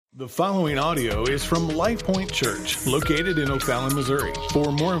The following audio is from Life Point Church, located in O'Fallon, Missouri.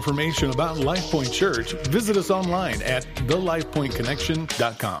 For more information about Life Point Church, visit us online at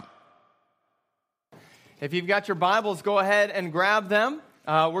thelifepointconnection.com. If you've got your Bibles, go ahead and grab them.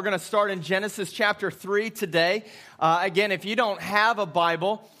 We're going to start in Genesis chapter 3 today. Again, if you don't have a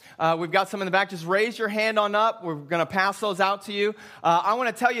Bible, we've got some in the back. Just raise your hand on up. We're going to pass those out to you. I want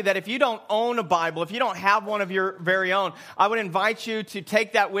to tell you that if you don't own a Bible, if you don't have one of your very own, I would invite you to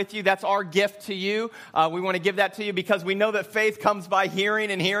take that with you. That's our gift to you. We want to give that to you because we know that faith comes by hearing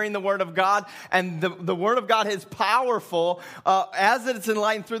and hearing the Word of God. And the Word of God is powerful as it's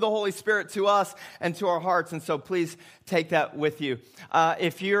enlightened through the Holy Spirit to us and to our hearts. And so please take that with you.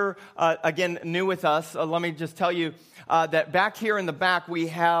 If you're, again, new with us, let me just tell you, that back here in the back, we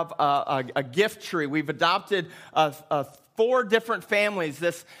have a gift tree. We've adopted 4 different families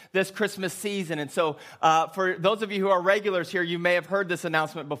this Christmas season. And so for those of you who are regulars here, you may have heard this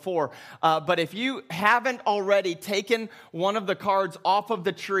announcement before. But if you haven't already taken one of the cards off of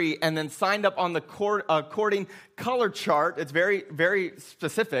the tree and then signed up on the courting color chart, it's very, very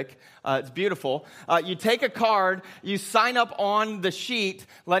specific. It's beautiful. You take a card, you sign up on the sheet,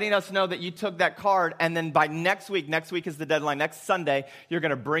 letting us know that you took that card, and then by next week is the deadline, next Sunday, you're going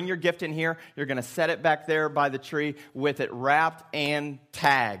to bring your gift in here, you're going to set it back there by the tree with it wrapped and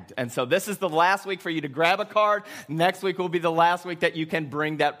tagged. And so this is the last week for you to grab a card. Next week will be the last week that you can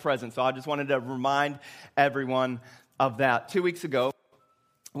bring that present. So I just wanted to remind everyone of that. 2 weeks ago,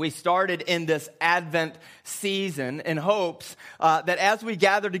 we started in this Advent season in hopes that as we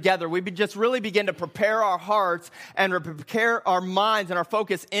gather together, we just really begin to prepare our hearts and prepare our minds and our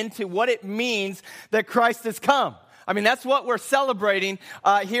focus into what it means that Christ has come. I mean, that's what we're celebrating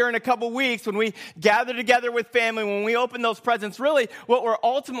here in a couple weeks when we gather together with family, when we open those presents. Really, what we're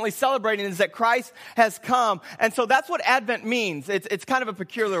ultimately celebrating is that Christ has come. And so that's what Advent means. It's kind of a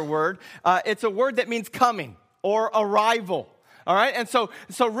peculiar word. It's a word that means coming or arrival. All right, and so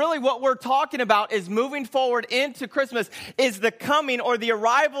really what we're talking about is moving forward into Christmas is the coming or the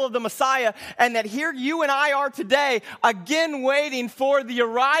arrival of the Messiah, and that here you and I are today, again waiting for the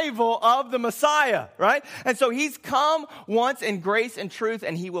arrival of the Messiah, right? And so he's come once in grace and truth,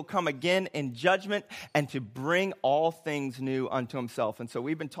 and he will come again in judgment and to bring all things new unto himself. And so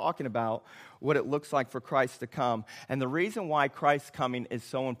we've been talking about what it looks like for Christ to come. And the reason why Christ's coming is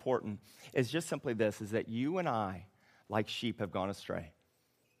so important is just simply this, is that you and I, like sheep, have gone astray.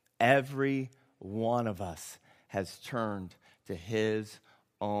 Every one of us has turned to his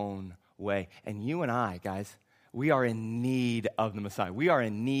own way. And you and I, guys, we are in need of the Messiah. We are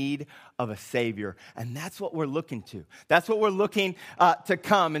in need of a Savior. And that's what we're looking to. That's what we're looking to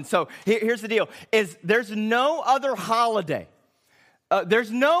come. And so here's the deal, is there's no other holiday.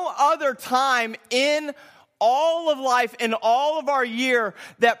 There's no other time in all of life, in all of our year,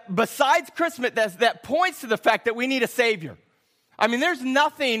 that besides Christmas, that points to the fact that we need a Savior. I mean, there's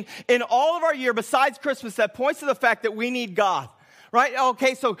nothing in all of our year besides Christmas that points to the fact that we need God. Right?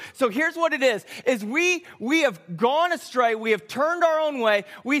 Okay, so here's what it is we have gone astray. We have turned our own way.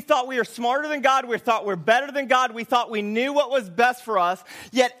 We thought we were smarter than God. We thought we're better than God. We thought we knew what was best for us.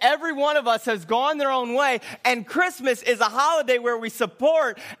 Yet every one of us has gone their own way. And Christmas is a holiday where we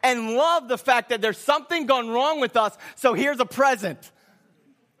support and love the fact that there's something gone wrong with us. So here's a present.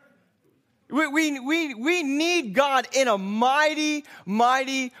 We need God in a mighty,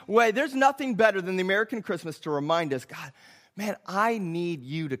 mighty way. There's nothing better than the American Christmas to remind us, God, man, I need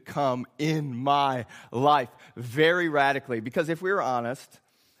you to come in my life very radically. Because if we were honest,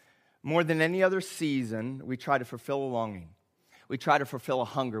 more than any other season, we try to fulfill a longing. We try to fulfill a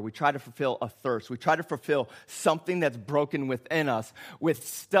hunger. We try to fulfill a thirst. We try to fulfill something that's broken within us with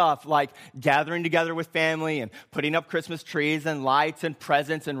stuff like gathering together with family and putting up Christmas trees and lights and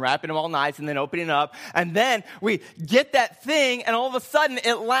presents and wrapping them all nice and then opening up. And then we get that thing and all of a sudden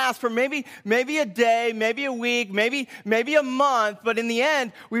it lasts for maybe a day, maybe a week, maybe a month. But in the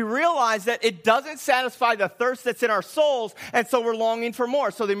end, we realize that it doesn't satisfy the thirst that's in our souls. And so we're longing for more.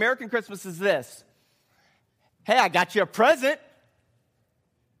 So the American Christmas is this. Hey, I got you a present.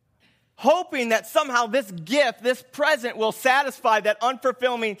 Hoping that somehow this gift, this present will satisfy that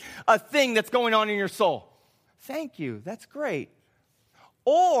unfulfilling thing that's going on in your soul. Thank you, that's great.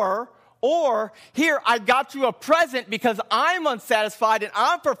 Or here, I got you a present because I'm unsatisfied and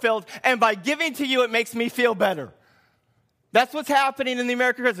I'm fulfilled, and by giving to you, it makes me feel better. That's what's happening in the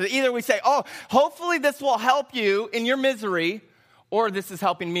American Christmas. Either we say, oh, hopefully this will help you in your misery, or this is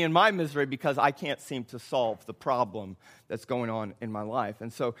helping me in my misery because I can't seem to solve the problem that's going on in my life.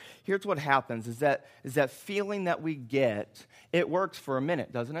 And so here's what happens is that feeling that we get, it works for a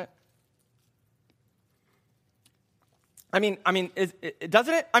minute, doesn't it?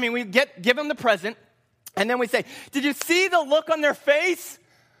 Doesn't it? I mean, we give them the present, and then we say, did you see the look on their face?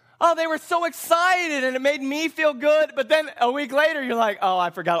 Oh, they were so excited, and it made me feel good. But then a week later, you're like, oh, I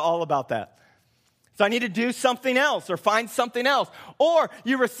forgot all about that. So I need to do something else or find something else. Or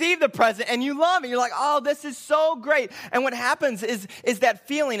you receive the present, and you love it. You're like, oh, this is so great. And what happens is that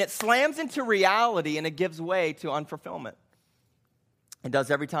feeling, it slams into reality, and it gives way to unfulfillment. It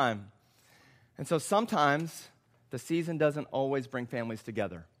does every time. And so sometimes the season doesn't always bring families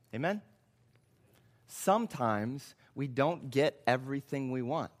together. Amen? Sometimes we don't get everything we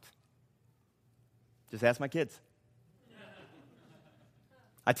want. Just ask my kids.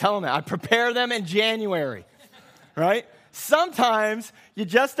 I tell them that. I prepare them in January, right? Sometimes you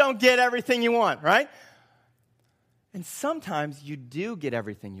just don't get everything you want, right? And sometimes you do get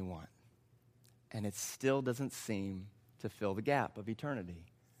everything you want, and it still doesn't seem to fill the gap of eternity.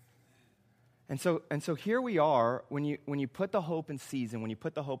 And so here we are, when you put the hope in season, when you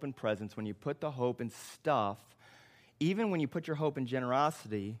put the hope in presence, when you put the hope in stuff, even when you put your hope in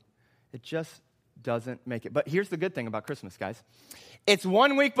generosity, it just doesn't make it. But here's the good thing about Christmas, guys. It's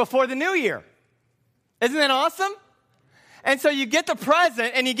 1 week before the new year. Isn't that awesome? And so you get the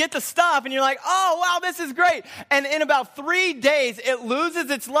present and you get the stuff and you're like, oh, wow, this is great. And in about 3 days, it loses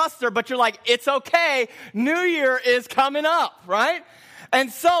its luster, but you're like, it's okay. New Year is coming up, right? And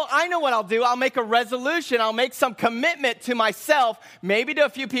so I know what I'll do. I'll make a resolution. I'll make some commitment to myself, maybe to a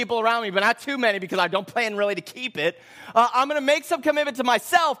few people around me, but not too many because I don't plan really to keep it. I'm going to make some commitment to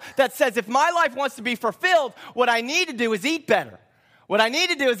myself that says if my life wants to be fulfilled, what I need to do is eat better. What I need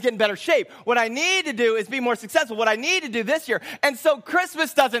to do is get in better shape. What I need to do is be more successful. What I need to do this year. And so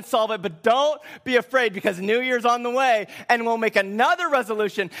Christmas doesn't solve it, but don't be afraid because New Year's on the way and we'll make another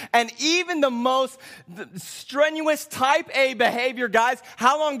resolution. And even the most strenuous type A behavior, guys,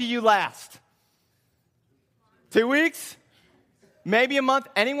 how long do you last? 2 weeks? Maybe a month?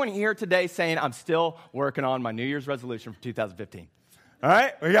 Anyone here today saying, I'm still working on my New Year's resolution for 2015? All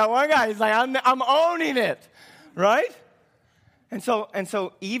right? We got one guy. He's like, I'm owning it. Right? And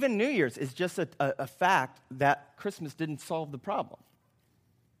so even New Year's is just a fact that Christmas didn't solve the problem.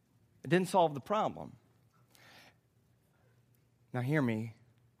 It didn't solve the problem. Now hear me.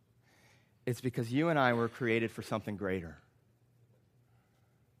 It's because you and I were created for something greater.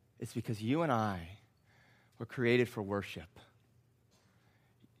 It's because you and I were created for worship.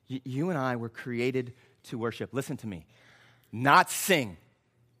 You and I were created to worship. Listen to me. Not sing.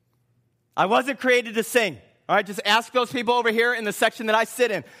 I wasn't created to sing. All right, just ask those people over here in the section that I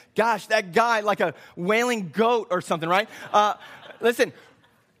sit in. Gosh, that guy like a wailing goat or something, right? Listen,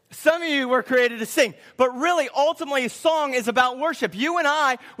 some of you were created to sing, but really, ultimately, a song is about worship. You and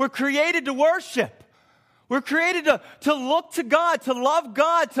I were created to worship. We're created to look to God, to love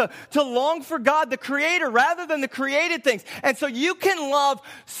God, to long for God, the Creator, rather than the created things. And so you can love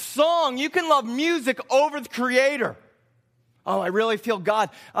song, you can love music over the Creator. Oh, I really feel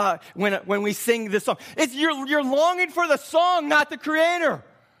God when we sing this song. You're longing for the song, not the Creator.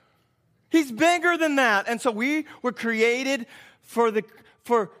 He's bigger than that. And so we were created for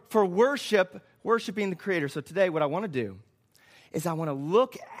worship, worshiping the Creator. So today what I want to do is I want to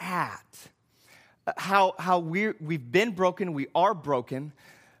look at how we've been broken, we are broken,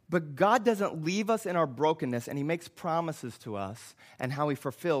 but God doesn't leave us in our brokenness, and He makes promises to us and how He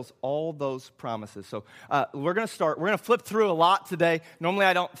fulfills all those promises. So we're going to flip through a lot today. Normally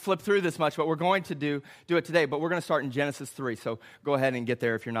I don't flip through this much, but we're going to do it today. But we're going to start in Genesis 3, so go ahead and get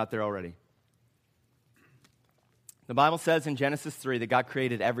there if you're not there already. The Bible says in Genesis 3 that God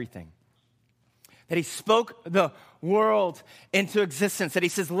created everything, that He spoke the world into existence, that He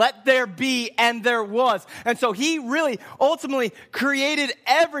says, let there be, and there was. And so He really ultimately created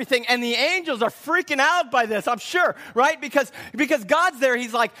everything, and the angels are freaking out by this, I'm sure, right? Because God's there,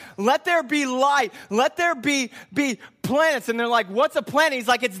 He's like, let there be light, let there be planets, and they're like, what's a planet? He's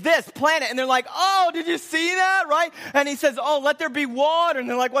like, it's this planet, and they're like, oh, did you see that, right? And He says, oh, let there be water, and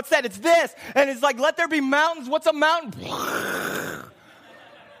they're like, what's that? It's this, and He's like, let there be mountains, what's a mountain?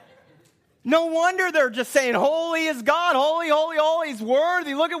 No wonder they're just saying, holy is God, holy, holy, holy, He's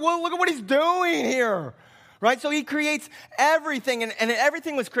worthy. Look at what He's doing here, right? So He creates everything, and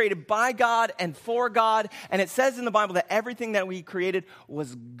everything was created by God and for God, and it says in the Bible that everything that He created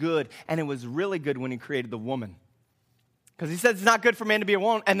was good, and it was really good when He created the woman. Because He says it's not good for man to be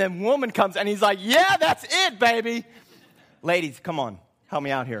alone, and then woman comes, and He's like, yeah, that's it, baby. Ladies, come on, help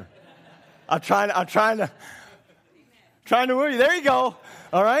me out here. I'm trying to woo you. There you go.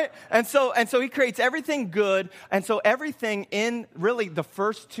 All right? And so He creates everything good. And so everything in really the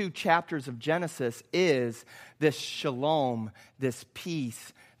first 2 chapters of Genesis is this shalom, this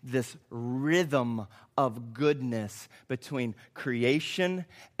peace, this rhythm of goodness between creation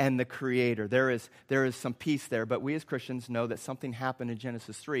and the Creator. There is some peace there, but we as Christians know that something happened in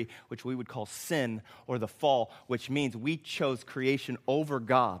Genesis 3, which we would call sin or the fall, which means we chose creation over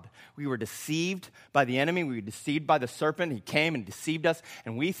God. We were deceived by the enemy. We were deceived by the serpent. He came and deceived us,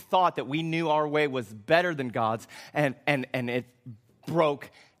 and we thought that we knew our way was better than God's, and it broke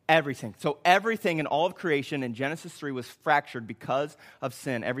everything. So everything in all of creation in Genesis 3 was fractured because of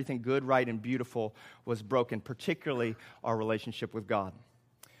sin. Everything good, right, and beautiful was broken, particularly our relationship with God.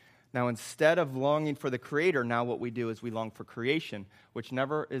 Now, instead of longing for the Creator, now what we do is we long for creation, which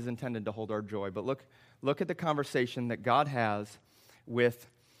never is intended to hold our joy. But look at the conversation that God has with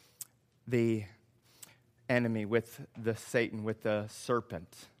the enemy, with the Satan, with the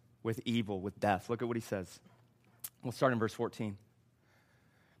serpent, with evil, with death. Look at what he says. We'll start in verse 14.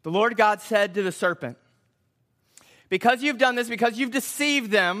 The Lord God said to the serpent, because you've done this, because you've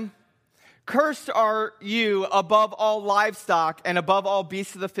deceived them, cursed are you above all livestock and above all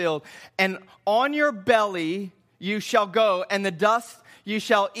beasts of the field, and on your belly you shall go, and the dust you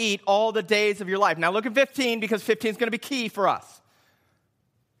shall eat all the days of your life. Now look at 15, because 15 is going to be key for us.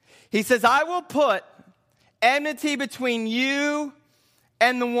 He says, I will put enmity between you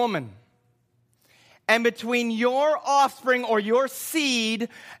and the woman, and between your offspring or your seed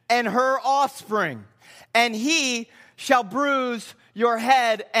and her offspring. And he shall bruise your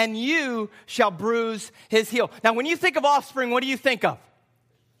head, and you shall bruise his heel. Now, when you think of offspring, what do you think of?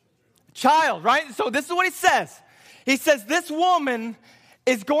 Child, right? So this is what he says. He says, this woman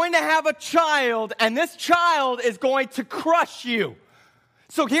is going to have a child, and this child is going to crush you.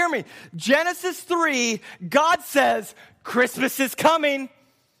 So hear me. Genesis 3, God says, Christmas is coming.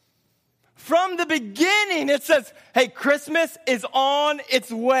 From the beginning, it says, hey, Christmas is on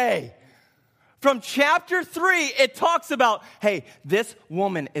its way. From chapter 3, it talks about, hey, this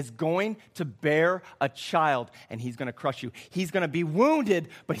woman is going to bear a child, and he's going to crush you. He's going to be wounded,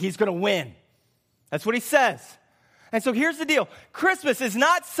 but he's going to win. That's what he says. And so here's the deal. Christmas is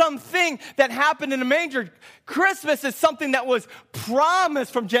not something that happened in a manger. Christmas is something that was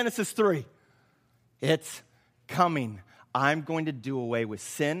promised from Genesis 3. It's coming. I'm going to do away with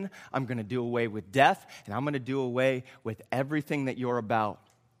sin, I'm going to do away with death, and I'm going to do away with everything that you're about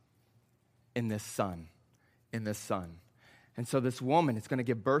in this son. And so this woman is going to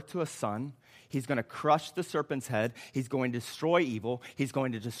give birth to a son. He's going to crush the serpent's head. He's going to destroy evil. He's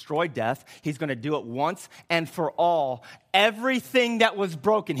going to destroy death. He's going to do it once and for all. Everything that was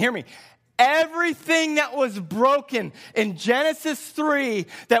broken, hear me, everything that was broken in Genesis 3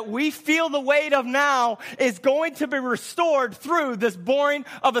 that we feel the weight of now is going to be restored through this born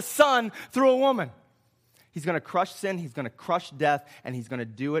of a son through a woman. He's going to crush sin, he's going to crush death, and he's going to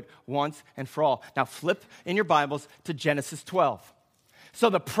do it once and for all. Now flip in your Bibles to Genesis 12. So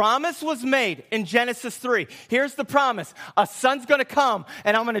the promise was made in Genesis 3. Here's the promise. A son's going to come,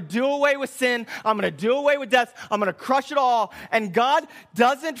 and I'm going to do away with sin. I'm going to do away with death. I'm going to crush it all. And God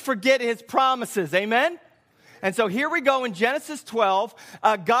doesn't forget his promises. Amen? And so here we go in Genesis 12.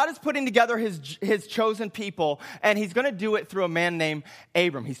 God is putting together his chosen people, and he's going to do it through a man named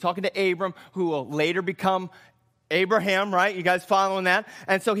Abram. He's talking to Abram, who will later become Abraham, right? You guys following that?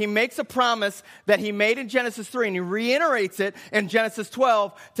 And so he makes a promise that he made in Genesis 3, and he reiterates it in Genesis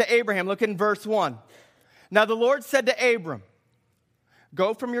 12 to Abraham. Look in verse 1. Now the Lord said to Abram,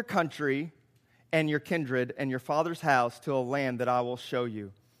 go from your country and your kindred and your father's house to a land that I will show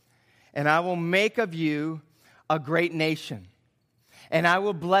you. And I will make of you a great nation, and I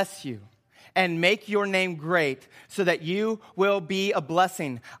will bless you and make your name great so that you will be a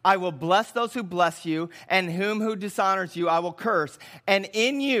blessing. I will bless those who bless you, and who dishonors you I will curse. And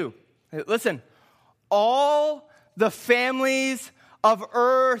in you, listen, all the families of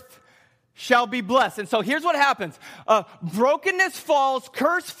earth shall be blessed. And so here's what happens. Brokenness falls,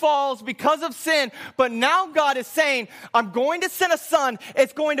 curse falls because of sin. But now God is saying, I'm going to send a son.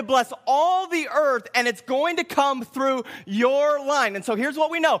 It's going to bless all the earth, and it's going to come through your line. And so here's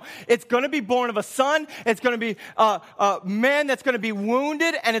what we know. It's going to be born of a son. It's going to be a man that's going to be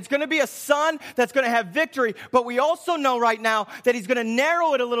wounded, and it's going to be a son that's going to have victory. But we also know right now that he's going to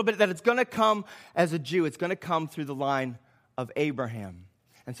narrow it a little bit, that it's going to come as a Jew. It's going to come through the line of Abraham.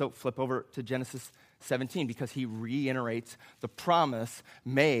 And so flip over to Genesis 17, because he reiterates the promise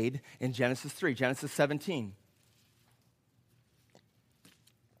made in Genesis 3. Genesis 17.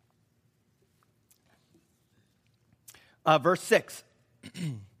 Verse 6.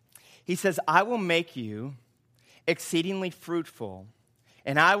 He says, I will make you exceedingly fruitful,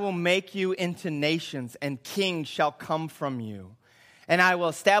 and I will make you into nations, and kings shall come from you. And I will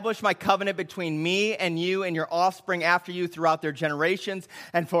establish my covenant between me and you and your offspring after you throughout their generations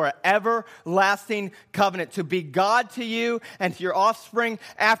and for an everlasting covenant to be God to you and to your offspring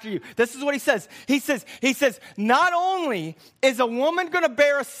after you. This is what he says. He says, not only is a woman going to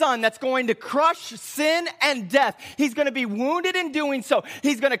bear a son that's going to crush sin and death, he's going to be wounded in doing so.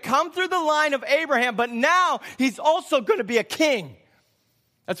 He's going to come through the line of Abraham, but now he's also going to be a king.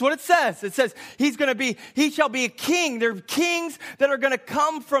 That's what it says. It says he shall be a king. There are kings that are going to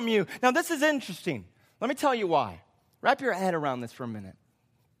come from you. Now, this is interesting. Let me tell you why. Wrap your head around this for a minute.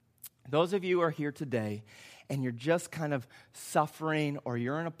 Those of you who are here today and you're just kind of suffering, or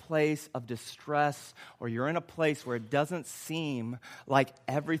you're in a place of distress, or you're in a place where it doesn't seem like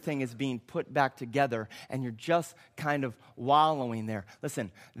everything is being put back together, and you're just kind of wallowing there.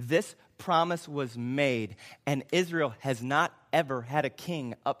 Listen, this promise was made, and Israel has not ever had a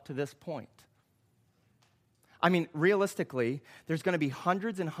king up to this point. I mean, realistically, there's going to be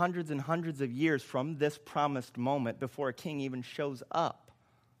hundreds and hundreds and hundreds of years from this promised moment before a king even shows up.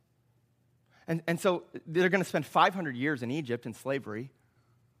 And so they're going to spend 500 years in Egypt in slavery.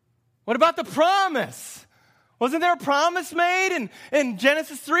 What about the promise? Wasn't there a promise made in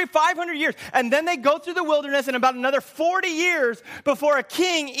Genesis 3? 500 years. And then they go through the wilderness in about another 40 years before a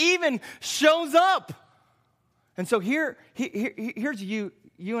king even shows up. And so here's you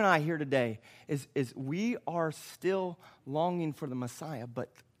and I here today, is we are still longing for the Messiah, but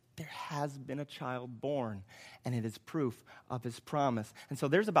there has been a child born, and it is proof of his promise. And so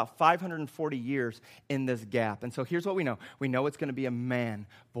there's about 540 years in this gap. And so here's what we know. We know it's going to be a man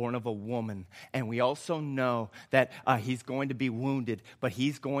born of a woman. And we also know that he's going to be wounded, but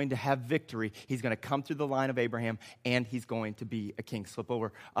he's going to have victory. He's going to come through the line of Abraham, and he's going to be a king. Flip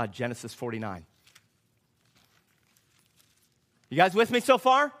over Genesis 49. You guys with me so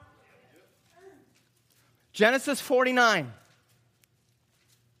far? Genesis 49.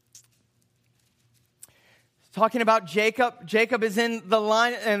 Talking about Jacob. Jacob is in the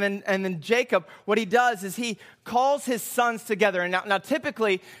line, and then Jacob, what he does is he calls his sons together. And now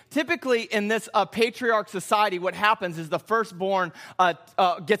typically in this patriarch society, what happens is the firstborn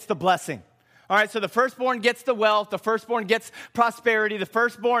gets the blessing. All right, so the firstborn gets the wealth, the firstborn gets prosperity, the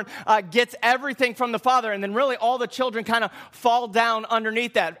firstborn gets everything from the father, and then really all the children kind of fall down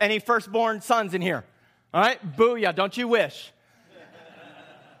underneath that. Any firstborn sons in here? All right, booyah, don't you wish?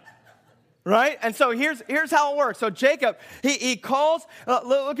 Right? And so here's how it works. So Jacob, he calls,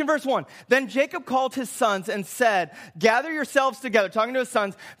 look in verse 1. Then Jacob called his sons and said, gather yourselves together, talking to his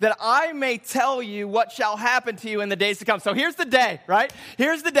sons, that I may tell you what shall happen to you in the days to come. So here's the day, right?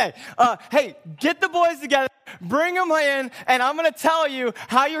 Here's the day. Hey, get the boys together, bring them in, and I'm going to tell you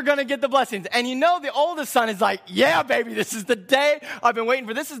how you're going to get the blessings. And you know the oldest son is like, yeah, baby, this is the day I've been waiting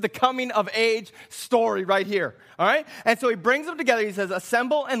for. This is the coming of age story right here. All right? And so he brings them together. He says,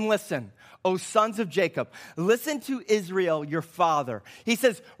 assemble and listen. O sons of Jacob, listen to Israel, your father. He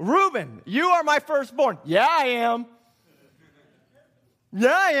says, Reuben, you are my firstborn. Yeah, I am.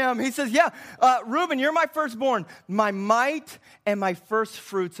 Yeah, I am. He says, yeah, Reuben, you're my firstborn, my might and my first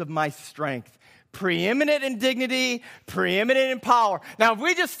fruits of my strength. Preeminent in dignity, preeminent in power. Now, if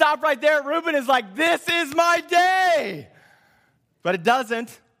we just stop right there, Reuben is like, this is my day. But it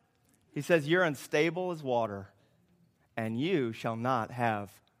doesn't. He says, you're unstable as water, and you shall not have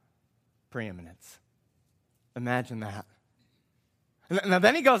preeminence. Imagine that. Now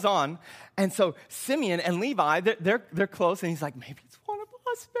then he goes on, and so Simeon and Levi, they're close, and he's like, maybe it's one of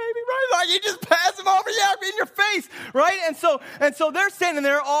us, baby, right? Like you just pass him over, yeah, in your face, right? And so they're standing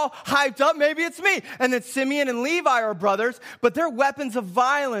there all hyped up, maybe it's me. And then Simeon and Levi are brothers, but their weapons of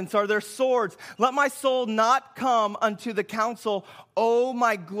violence are their swords. Let my soul not come unto the council. O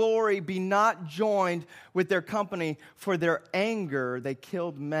my glory, be not joined with their company. For their anger they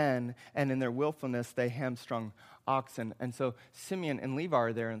killed men, and in their willfulness they hamstrung oxen. And so Simeon and Levi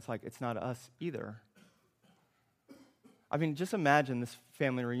are there, and it's like, it's not us either. I mean, just imagine this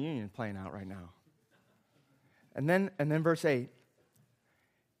family reunion playing out right now. And then verse 8,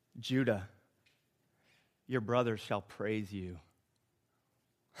 Judah, your brothers shall praise you.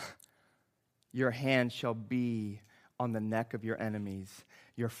 Your hand shall be on the neck of your enemies.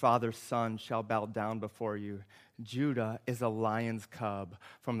 Your father's son shall bow down before you. Judah is a lion's cub.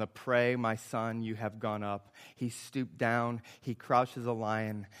 From the prey, my son, you have gone up. He stooped down, he crouches a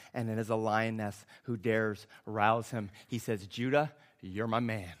lion, and it is a lioness who dares rouse him. He says, Judah, you're my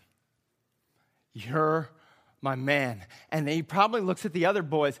man. You're my man. And then he probably looks at the other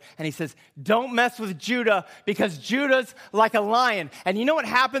boys and he says, don't mess with Judah because Judah's like a lion. And you know what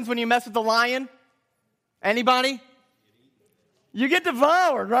happens when you mess with the lion? Anybody? you get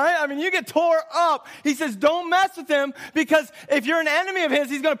devoured, right? I mean, you get tore up. He says, don't mess with him, because if you're an enemy of his,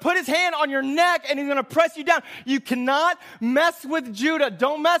 he's going to put his hand on your neck and he's going to press you down. You cannot mess with Judah.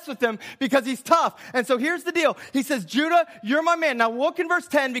 Don't mess with him because he's tough. And so here's the deal. He says, Judah, you're my man. Now look in verse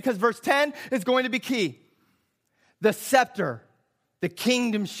 10, because verse 10 is going to be key. The scepter, the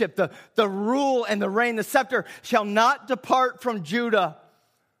kingdomship, the rule and the reign, the scepter shall not depart from Judah,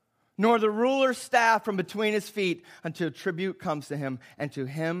 nor the ruler's staff from between his feet, until tribute comes to him, and to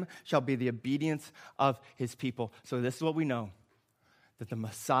him shall be the obedience of his people. So this is what we know, that the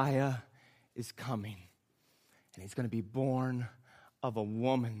Messiah is coming, and he's going to be born of a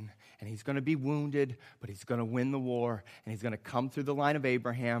woman, and he's going to be wounded, but he's going to win the war, and he's going to come through the line of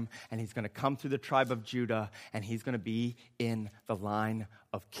Abraham, and he's going to come through the tribe of Judah, and he's going to be in the line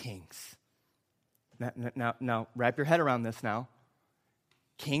of kings. Now, wrap your head around this now.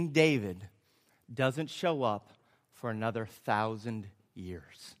 King David doesn't show up for another 1,000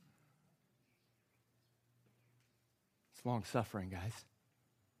 years. It's long suffering, guys.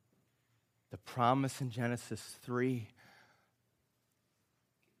 The promise in Genesis 3,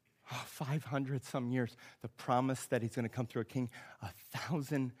 500 some years, the promise that he's going to come through a king,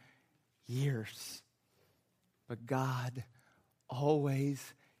 1,000 years. But God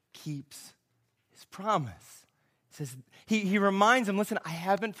always keeps his promise. Says, he reminds him, listen, I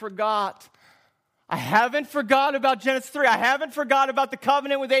haven't forgot. I haven't forgot about Genesis 3. I haven't forgot about the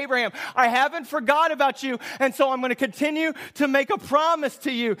covenant with Abraham. I haven't forgot about you. And so I'm going to continue to make a promise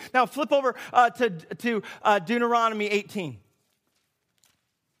to you. Now flip over to Deuteronomy 18.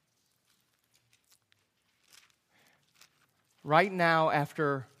 Right now,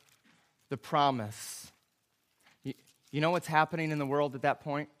 after the promise, you know what's happening in the world at that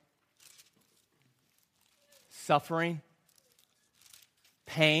point? Suffering,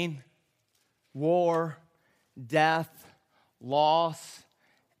 pain, war, death, loss,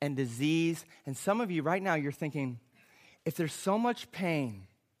 and disease. And some of you right now, you're thinking, if there's so much pain,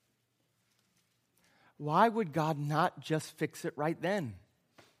 why would God not just fix it right then?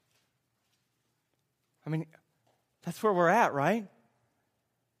 I mean, that's where we're at, right?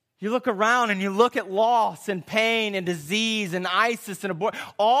 You look around and you look at loss and pain and disease and ISIS and abortion,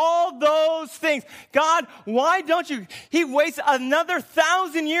 all those things. God, why don't you? He waits another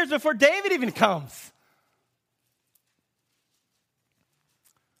 1,000 years before David even comes.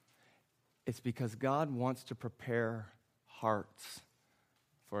 It's because God wants to prepare hearts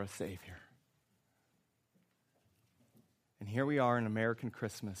for a Savior. And here we are in American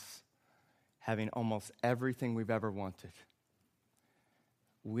Christmas, having almost everything we've ever wanted.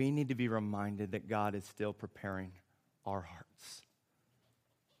 We need to be reminded that God is still preparing our hearts.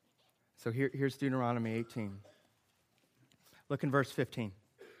 So here's Deuteronomy 18. Look in verse 15.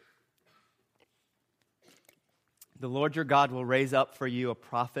 The Lord your God will raise up for you a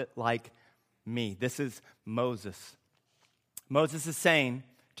prophet like me. This is Moses. Moses is saying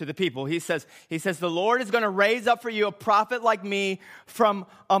to the people, he says, the Lord is going to raise up for you a prophet like me from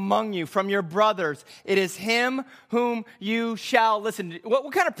among you, from your brothers. It is him whom you shall listen to.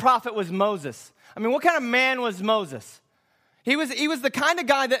 What kind of prophet was Moses? I mean, what kind of man was Moses? He was the kind of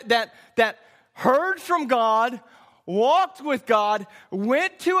guy that heard from God, walked with God,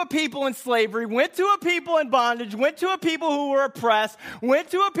 went to a people in slavery, went to a people in bondage, went to a people who were oppressed, went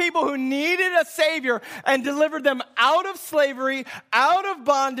to a people who needed a Savior, and delivered them out of slavery, out of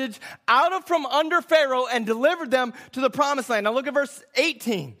bondage, from under Pharaoh, and delivered them to the promised land. Now look at verse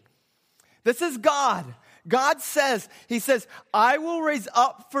 18. This is God. God says, he says, I will raise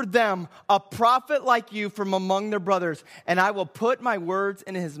up for them a prophet like you from among their brothers, and I will put my words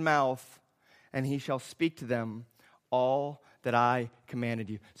in his mouth, and he shall speak to them all that I commanded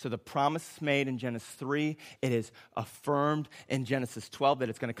you. So the promise is made in Genesis 3. It is affirmed in Genesis 12 that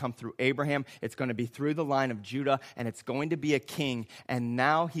it's going to come through Abraham. It's going to be through the line of Judah, and it's going to be a king. And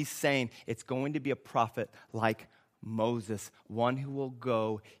now he's saying it's going to be a prophet like Moses, one who will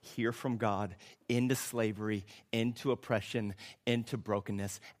go hear from God into slavery, into oppression, into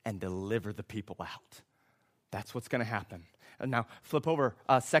brokenness, and deliver the people out. That's what's going to happen. And now flip over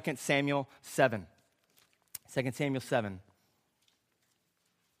 2 Samuel 7. 2 Samuel 7.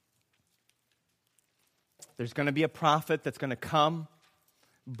 There's going to be a prophet that's going to come,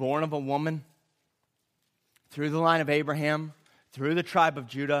 born of a woman, through the line of Abraham, through the tribe of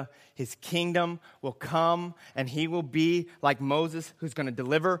Judah. His kingdom will come, and he will be like Moses, who's going to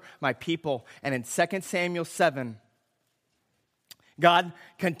deliver my people. And in 2 Samuel 7, God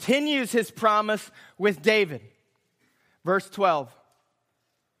continues his promise with David. Verse 12.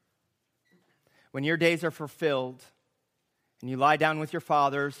 When your days are fulfilled and you lie down with your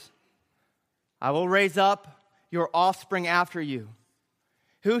fathers, I will raise up your offspring after you,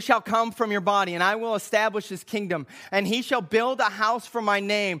 who shall come from your body, and I will establish his kingdom. And he shall build a house for my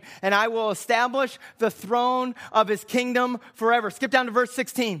name, and I will establish the throne of his kingdom forever. Skip down to verse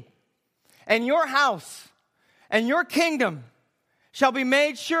 16. And your house and your kingdom shall be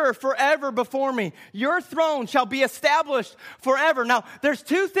made sure forever before me. Your throne shall be established forever. Now, there's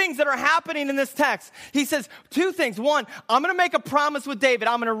two things that are happening in this text. He says two things. One, I'm going to make a promise with David.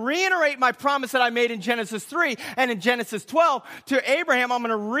 I'm going to reiterate my promise that I made in Genesis 3 and in Genesis 12 to Abraham. I'm going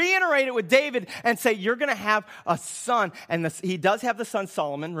to reiterate it with David and say, you're going to have a son. And he does have the son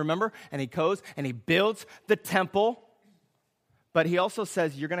Solomon, remember? And he goes and he builds the temple. But he also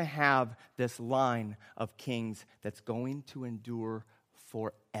says you're going to have this line of kings that's going to endure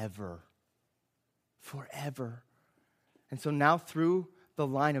forever. Forever. And so now through the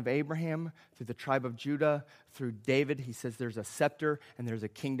line of Abraham, through the tribe of Judah, through David, he says there's a scepter and there's a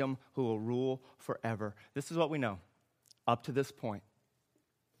kingdom who will rule forever. This is what we know. Up to this point,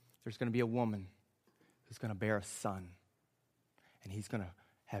 there's going to be a woman who's going to bear a son. And he's going to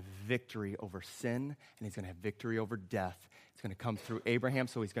have victory over sin, and he's going to have victory over death. It's going to come through Abraham,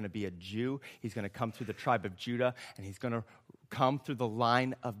 so he's going to be a Jew. He's going to come through the tribe of Judah, and he's going to come through the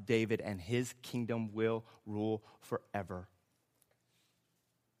line of David, and his kingdom will rule forever.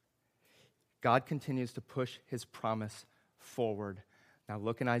 God continues to push his promise forward. Now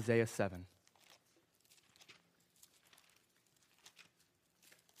look in Isaiah 7.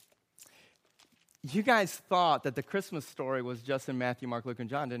 You guys thought that the Christmas story was just in Matthew, Mark, Luke, and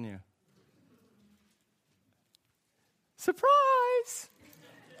John, didn't you? Surprise!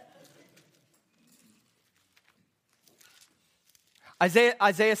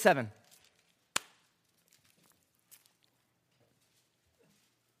 Isaiah 7.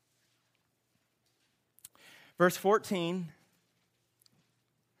 Verse 14.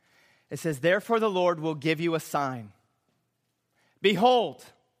 It says, therefore the Lord will give you a sign. Behold,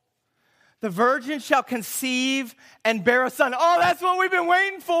 the virgin shall conceive and bear a son. Oh, that's what we've been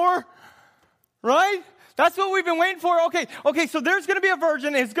waiting for, right? That's what we've been waiting for. Okay, so there's going to be a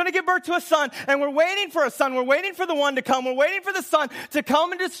virgin, and it's going to give birth to a son, and we're waiting for a son. We're waiting for the one to come. We're waiting for the son to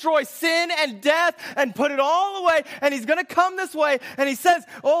come and destroy sin and death and put it all away, and he's going to come this way, and he says,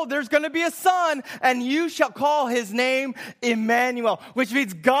 oh, there's going to be a son, and you shall call his name Emmanuel, which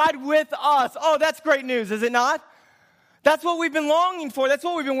means God with us. Oh, that's great news, is it not? That's what we've been longing for. That's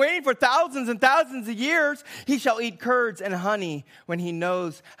what we've been waiting for thousands and thousands of years. He shall eat curds and honey when he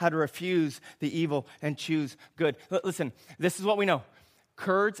knows how to refuse the evil and choose good. Listen, this is what we know.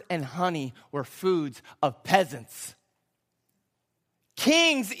 Curds and honey were foods of peasants.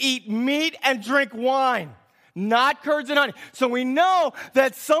 Kings eat meat and drink wine, not curds and honey. So we know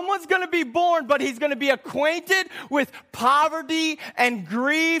that someone's going to be born, but he's going to be acquainted with poverty and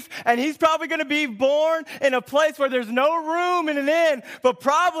grief, and he's probably going to be born in a place where there's no room in an inn, but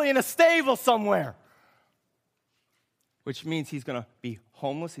probably in a stable somewhere. Which means he's going to be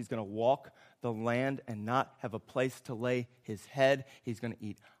homeless. He's going to walk the land and not have a place to lay his head. He's going to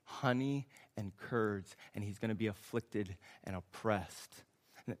eat honey and curds, and he's going to be afflicted and oppressed.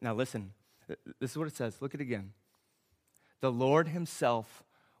 Now listen. This is what it says. Look at it again. The Lord himself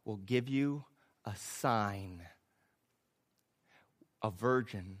will give you a sign. A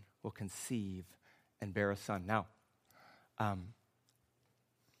virgin will conceive and bear a son. Now,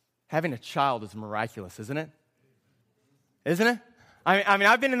 having a child is miraculous, isn't it? Isn't it? I mean,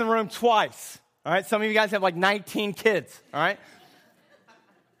 I've been in the room twice. All right, some of you guys have like 19 kids. All right.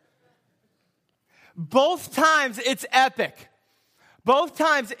 Both times it's epic. Both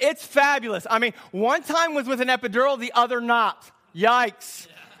times, it's fabulous. I mean, one time was with an epidural, the other not. Yikes.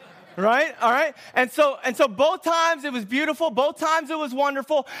 Right? All right? And so both times it was beautiful. Both times it was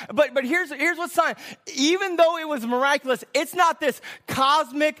wonderful. But here's what's sign. Even though it was miraculous, it's not this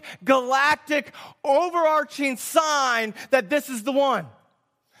cosmic, galactic, overarching sign that this is the one.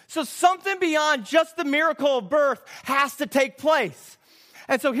 So something beyond just the miracle of birth has to take place.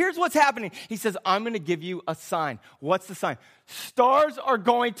 And so here's what's happening. He says, I'm going to give you a sign. What's the sign? Stars are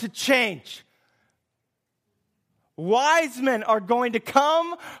going to change. Wise men are going to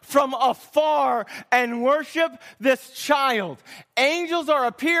come from afar and worship this child. Angels are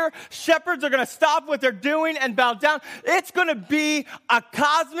up here. Shepherds are going to stop what they're doing and bow down. It's going to be a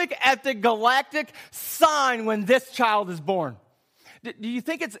cosmic, epic, galactic sign when this child is born. Do you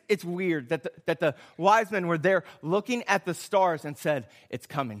think it's weird that the wise men were there looking at the stars and said, it's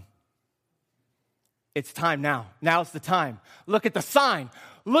coming. It's time now. Now's the time. Look at the sign.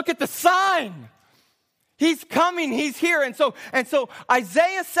 Look at the sign. He's coming. He's here. And so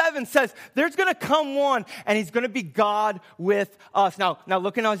Isaiah 7 says there's going to come one, and he's going to be God with us. Now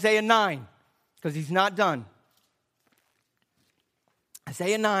look in Isaiah 9, because he's not done.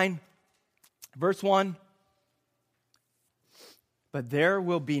 Isaiah 9, verse 1. But there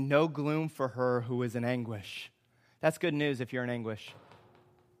will be no gloom for her who is in anguish. That's good news if you're in anguish.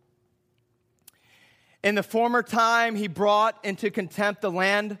 In the former time, he brought into contempt the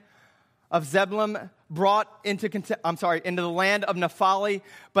land of Zebulun, into the land of Naphtali.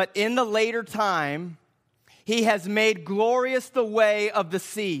 But in the later time, he has made glorious the way of the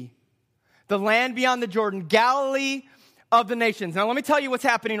sea, the land beyond the Jordan, Galilee of the nations. Now, let me tell you what's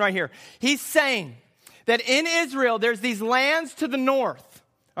happening right here. He's saying that in Israel, there's these lands to the north.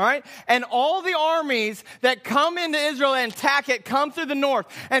 All right? And all the armies that come into Israel and attack it come through the north.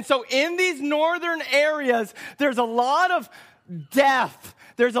 And so in these northern areas, there's a lot of death.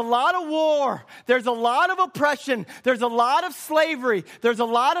 There's a lot of war. There's a lot of oppression. There's a lot of slavery. There's a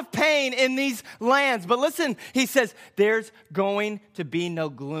lot of pain in these lands. But listen, he says, there's going to be no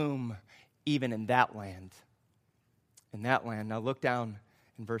gloom even in that land. In that land. Now look down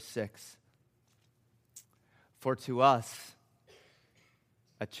in verse 6. For to us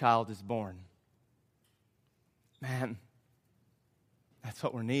a child is born. Man, that's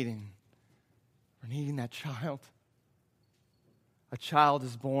what we're needing. We're needing that child. A child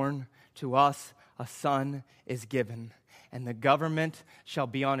is born to us, a son is given, and the government shall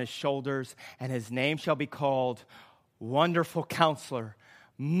be on his shoulders, and his name shall be called Wonderful Counselor,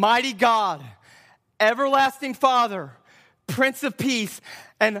 Mighty God, Everlasting Father, Prince of Peace.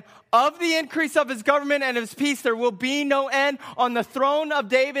 And of the increase of his government and of his peace there will be no end on the throne of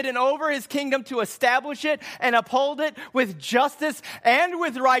David and over his kingdom, to establish it and uphold it with justice and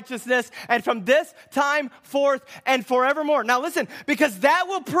with righteousness, and from this time forth and forevermore. Now listen, because that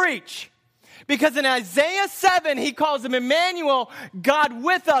will preach. Because in Isaiah 7, he calls him Emmanuel, God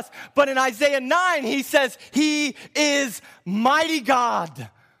with us. But in Isaiah 9, he says he is mighty God.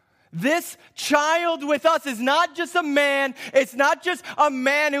 This child with us is not just a man. It's not just a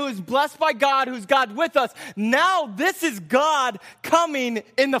man who is blessed by God, who's God with us. Now this is God coming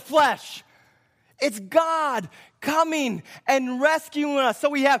in the flesh. It's God coming and rescuing us. So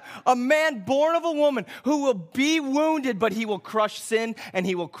we have a man born of a woman who will be wounded, but he will crush sin and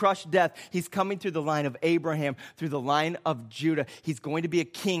he will crush death. He's coming through the line of Abraham, through the line of Judah. He's going to be a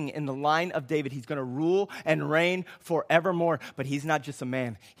king in the line of David. He's going to rule and reign forevermore. But he's not just a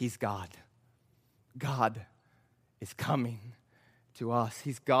man, he's God. God is coming to us.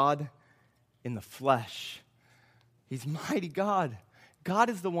 He's God in the flesh. He's mighty God.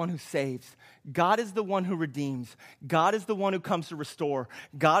 God is the one who saves. God is the one who redeems. God is the one who comes to restore.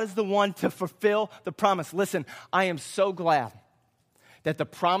 God is the one to fulfill the promise. Listen, I am so glad that the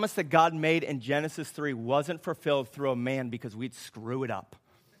promise that God made in Genesis 3 wasn't fulfilled through a man because we'd screw it up.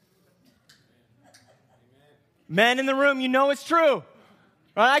 Men in the room, you know it's true.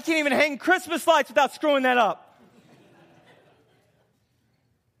 Right? I can't even hang Christmas lights without screwing that up.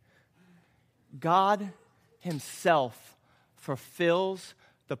 God himself fulfills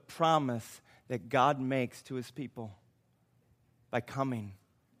the promise that God makes to his people by coming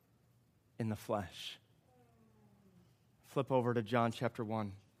in the flesh. Flip over to John chapter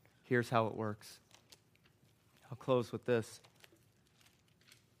 1. Here's how it works. I'll close with this.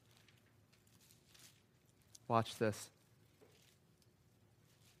 Watch this.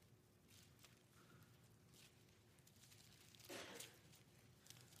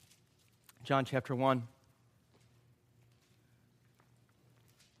 John chapter 1.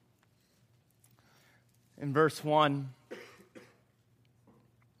 In verse 1,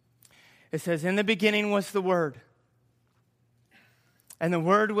 it says, in the beginning was the Word, and the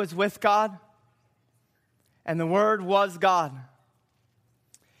Word was with God, and the Word was God.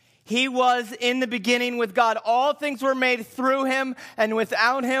 He was in the beginning with God. All things were made through him, and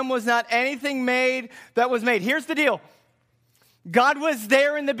without him was not anything made that was made. Here's the deal. God was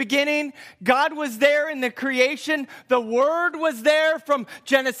there in the beginning. God was there in the creation. The Word was there from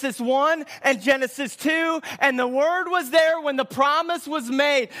Genesis 1 and Genesis 2. And the Word was there when the promise was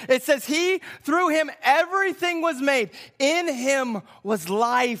made. It says through him, everything was made. In him was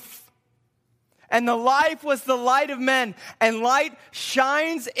life. And the life was the light of men. And light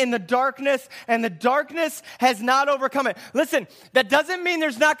shines in the darkness, and the darkness has not overcome it. Listen, that doesn't mean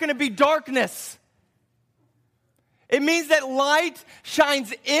there's not going to be darkness. It means that light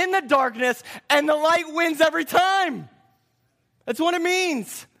shines in the darkness and the light wins every time. That's what it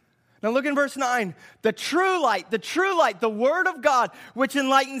means. Now look in verse 9. The true light, the Word of God, which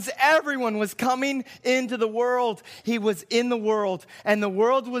enlightens everyone, was coming into the world. He was in the world, and the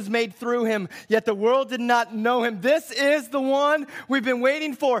world was made through him, yet the world did not know him. This is the one we've been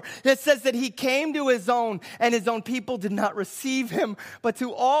waiting for. It says that he came to his own, and his own people did not receive him. But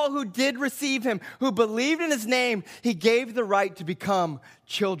to all who did receive him, who believed in his name, he gave the right to become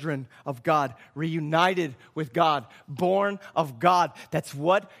children of God, reunited with God, born of God. That's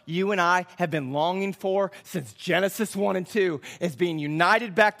what you and I have been longing for since Genesis 1 and 2, is being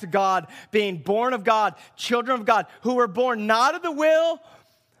united back to God, being born of God, children of God, who were born not of the will,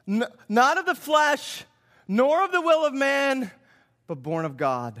 not of the flesh, nor of the will of man, but born of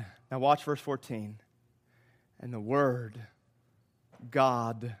God. Now watch verse 14. And the Word,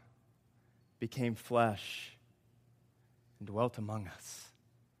 God, became flesh and dwelt among us.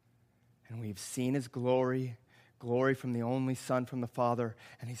 And we've seen his glory from the only Son from the Father,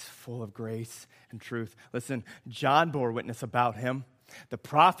 and he's full of grace and truth. Listen, John bore witness about him. The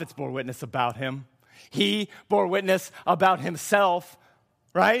prophets bore witness about him. He bore witness about himself,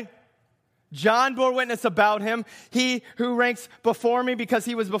 right? John bore witness about him. He who ranks before me because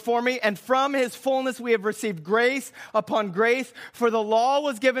he was before me, and from his fullness we have received grace upon grace. For the law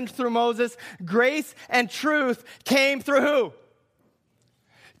was given through Moses. Grace and truth came through who?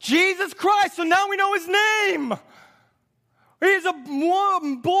 Jesus Christ. So now we know his name. He's a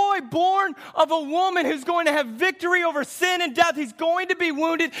boy born of a woman who's going to have victory over sin and death. He's going to be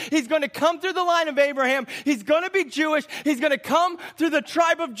wounded. He's going to come through the line of Abraham. He's going to be Jewish. He's going to come through the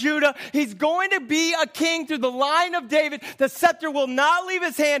tribe of Judah. He's going to be a king through the line of David. The scepter will not leave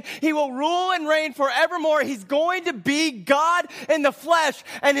his hand. He will rule and reign forevermore. He's going to be God in the flesh,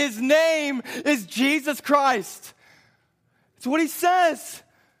 and his name is Jesus Christ. That's what he says.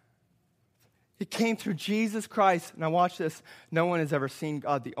 It came through Jesus Christ. Now watch this. No one has ever seen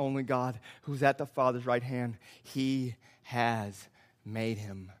God, the only God, who's at the Father's right hand. He has made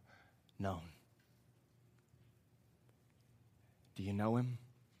him known. Do you know him?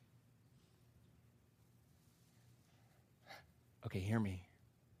 Okay, hear me.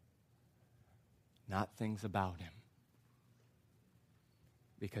 Not things about him.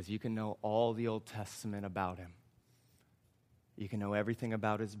 Because you can know all the Old Testament about him. You can know everything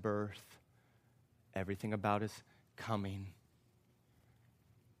about his birth, everything about his coming.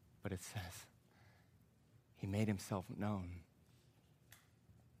 But it says, he made himself known.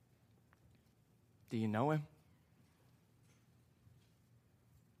 Do you know him?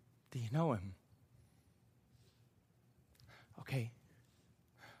 Do you know him? Okay.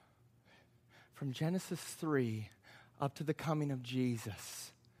 From Genesis 3 up to the coming of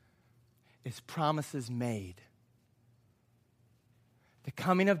Jesus is promises made. The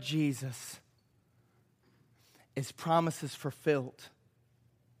coming of Jesus is promises fulfilled.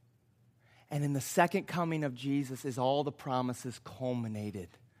 And in the second coming of Jesus is all the promises culminated,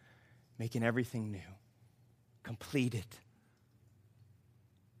 making everything new, completed.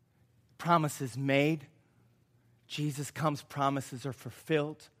 Promises made. Jesus comes, promises are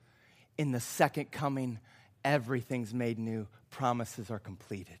fulfilled. In the second coming, everything's made new, promises are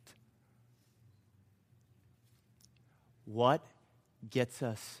completed. What gets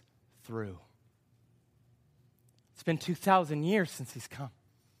us through? It's been 2,000 years since he's come.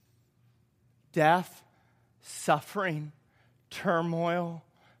 Death, suffering, turmoil,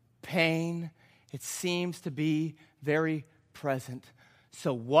 pain, it seems to be very present.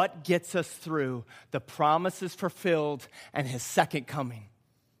 So what gets us through the promises fulfilled and his second coming?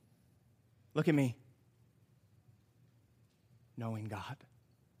 Look at me. Knowing God.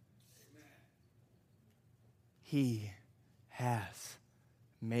 Amen. He has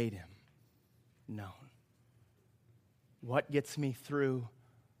made him known. What gets me through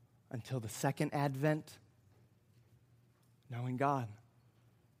until the second advent? Knowing God.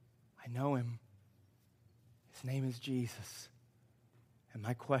 I know him. His name is Jesus. And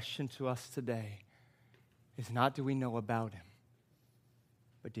my question to us today is not do we know about him,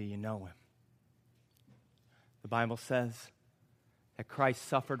 but do you know him? The Bible says that Christ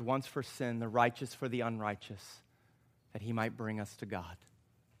suffered once for sin, the righteous for the unrighteous, that he might bring us to God.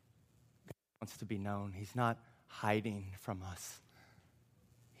 God wants to be known. He's not hiding from us.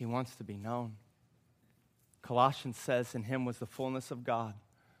 He wants to be known. Colossians says in him was the fullness of God.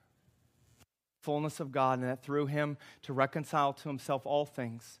 Fullness of God, and that through him to reconcile to himself all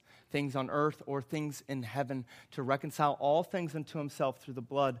things, things on earth or things in heaven, to reconcile all things unto himself through the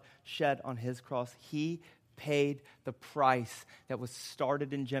blood shed on his cross. He paid the price that was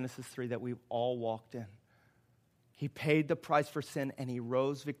started in Genesis 3 that we've all walked in. He paid the price for sin, and he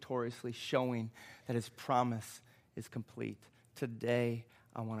rose victoriously, showing that his promise is complete. Today,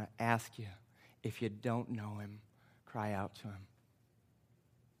 I want to ask you, if you don't know him, cry out to him.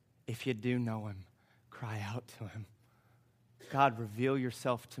 If you do know him, cry out to him. God, reveal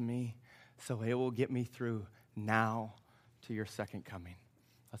yourself to me so it will get me through now to your second coming.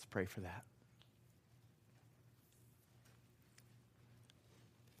 Let's pray for that.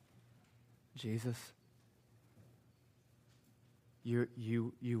 Jesus,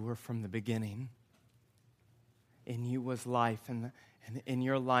 you were from the beginning. In you was life, and in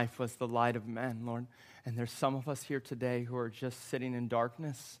your life was the light of men, Lord. And there's some of us here today who are just sitting in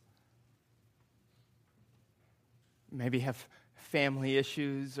darkness. Maybe have family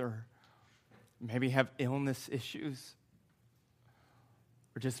issues, or maybe have illness issues,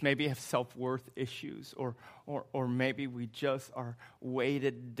 or just maybe have self-worth issues, or maybe we just are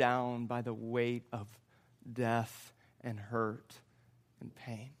weighted down by the weight of death and hurt and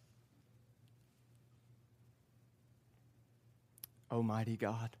pain. Almighty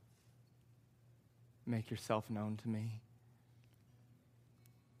God, make yourself known to me.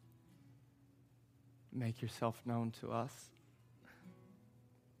 Make yourself known to us.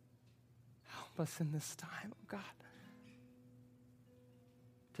 Help us in this time, oh God,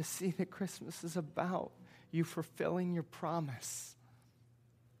 to see that Christmas is about you fulfilling your promise.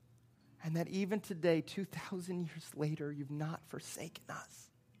 And that even today, 2,000 years later, you've not forsaken us.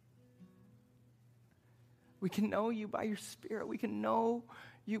 We can know you by your Spirit. We can know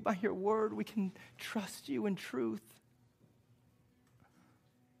you by your word. We can trust you in truth.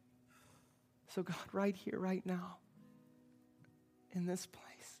 So God, right here, right now, in this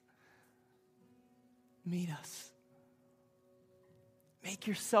place, meet us. Make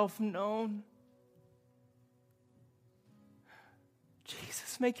yourself known.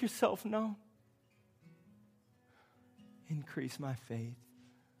 Jesus, make yourself known. Increase my faith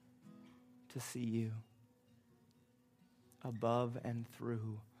to see you above and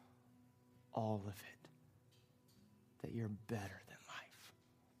through all of it, that you're better than life.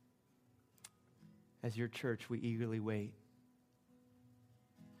 As your church, we eagerly wait,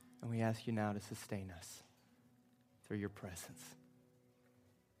 and we ask you now to sustain us through your presence.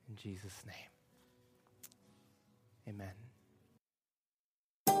 In Jesus' name, amen.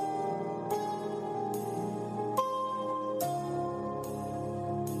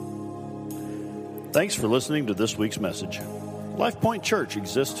 Thanks for listening to this week's message. LifePoint Church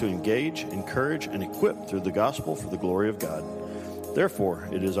exists to engage, encourage, and equip through the gospel for the glory of God. Therefore,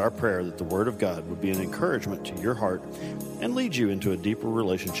 it is our prayer that the Word of God would be an encouragement to your heart and lead you into a deeper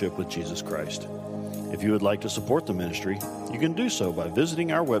relationship with Jesus Christ. If you would like to support the ministry, you can do so by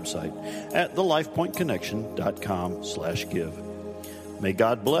visiting our website at thelifepointconnection.com/give. May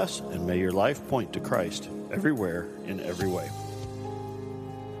God bless, and may your life point to Christ everywhere in every way.